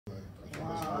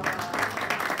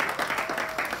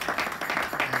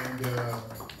And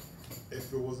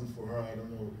if it wasn't for her, I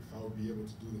don't know if I would be able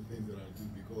to do the things that I do,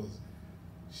 because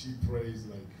she prays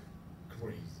like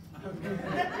crazy.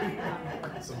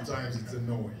 Sometimes it's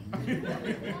annoying.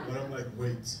 But I'm like,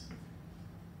 wait,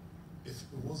 if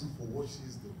it wasn't for what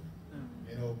she's doing,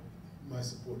 you know, my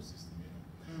support system, you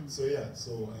know. So yeah,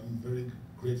 so I'm very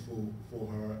grateful for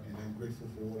her, and I'm grateful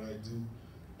for what I do.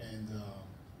 And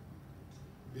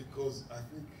because I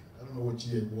think, I don't know what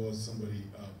year it was, somebody,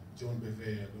 John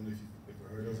Bevere, I don't know if you've ever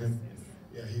heard of him.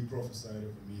 Yeah, he prophesied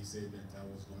over me, he said that I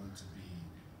was going to be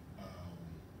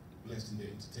blessed in the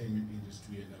entertainment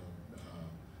industry, and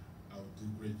I would do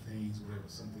great things, whatever,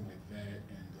 something like that,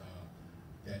 and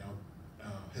that I'll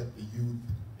help the youth,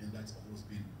 and that's always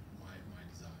been my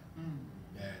desire.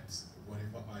 That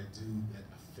whatever I do that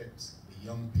affects the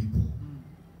young people,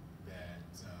 that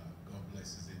God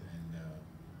blesses it, and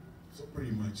so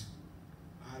pretty much,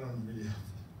 I don't really have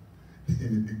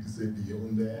anything to say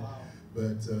beyond that,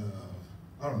 but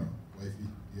I don't know, wifey,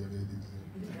 do you have anything to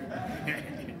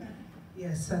say?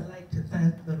 Yes, I'd like to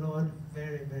thank the Lord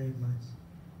very, very much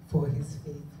for his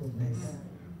faithfulness.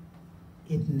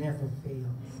 It never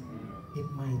fails. It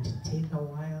might take a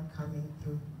while coming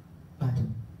through, but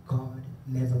God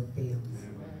never fails.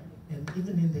 And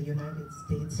even in the United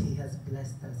States, he has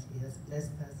blessed us. He has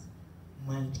blessed us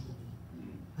mightily.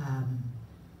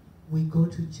 We go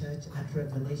to church at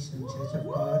Revelation Church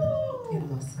of God in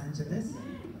Los Angeles.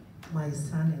 My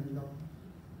son-in-law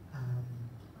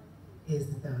is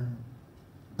the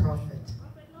prophet.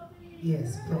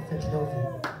 Yes, Prophet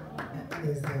Lovey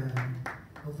is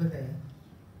over there.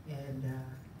 And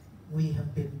we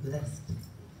have been blessed,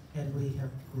 and we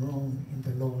have grown in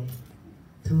the Lord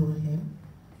through him.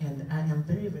 And I am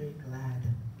very, very glad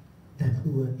that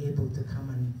we were able to come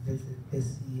and visit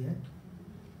this year.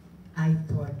 I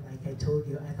thought, like I told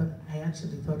you, I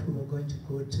actually thought we were going to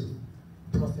go to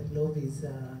Prophet Lovey's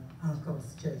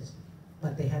uncle's church,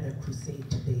 but they had a crusade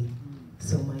today.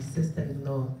 So my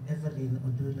sister-in-law, Evelyn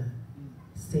Odula,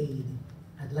 said,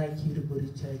 I'd like you to go to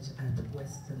church at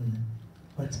Western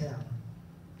Hotel.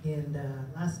 And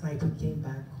last night we came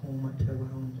back home at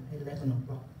around 11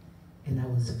 o'clock, and I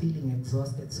was feeling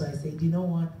exhausted. So I said, you know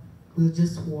what, we'll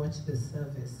just watch the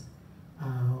service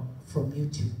from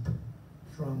YouTube,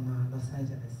 from Los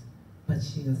Angeles. But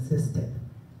she insisted.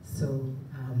 So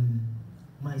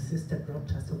my sister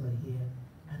brought us over here,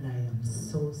 and I am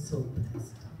so, so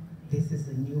blessed. This is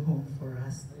a new home for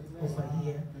us over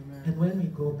here. And when we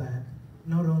go back,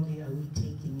 not only are we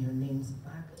taking your names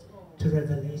back to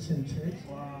Revelation Church,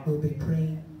 we'll be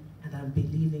praying, and I'm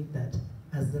believing that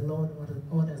as the Lord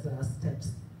orders our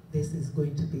steps, this is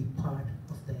going to be part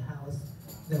of the house,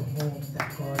 the home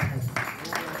that God has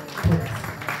put us.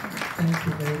 Thank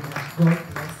you very much. God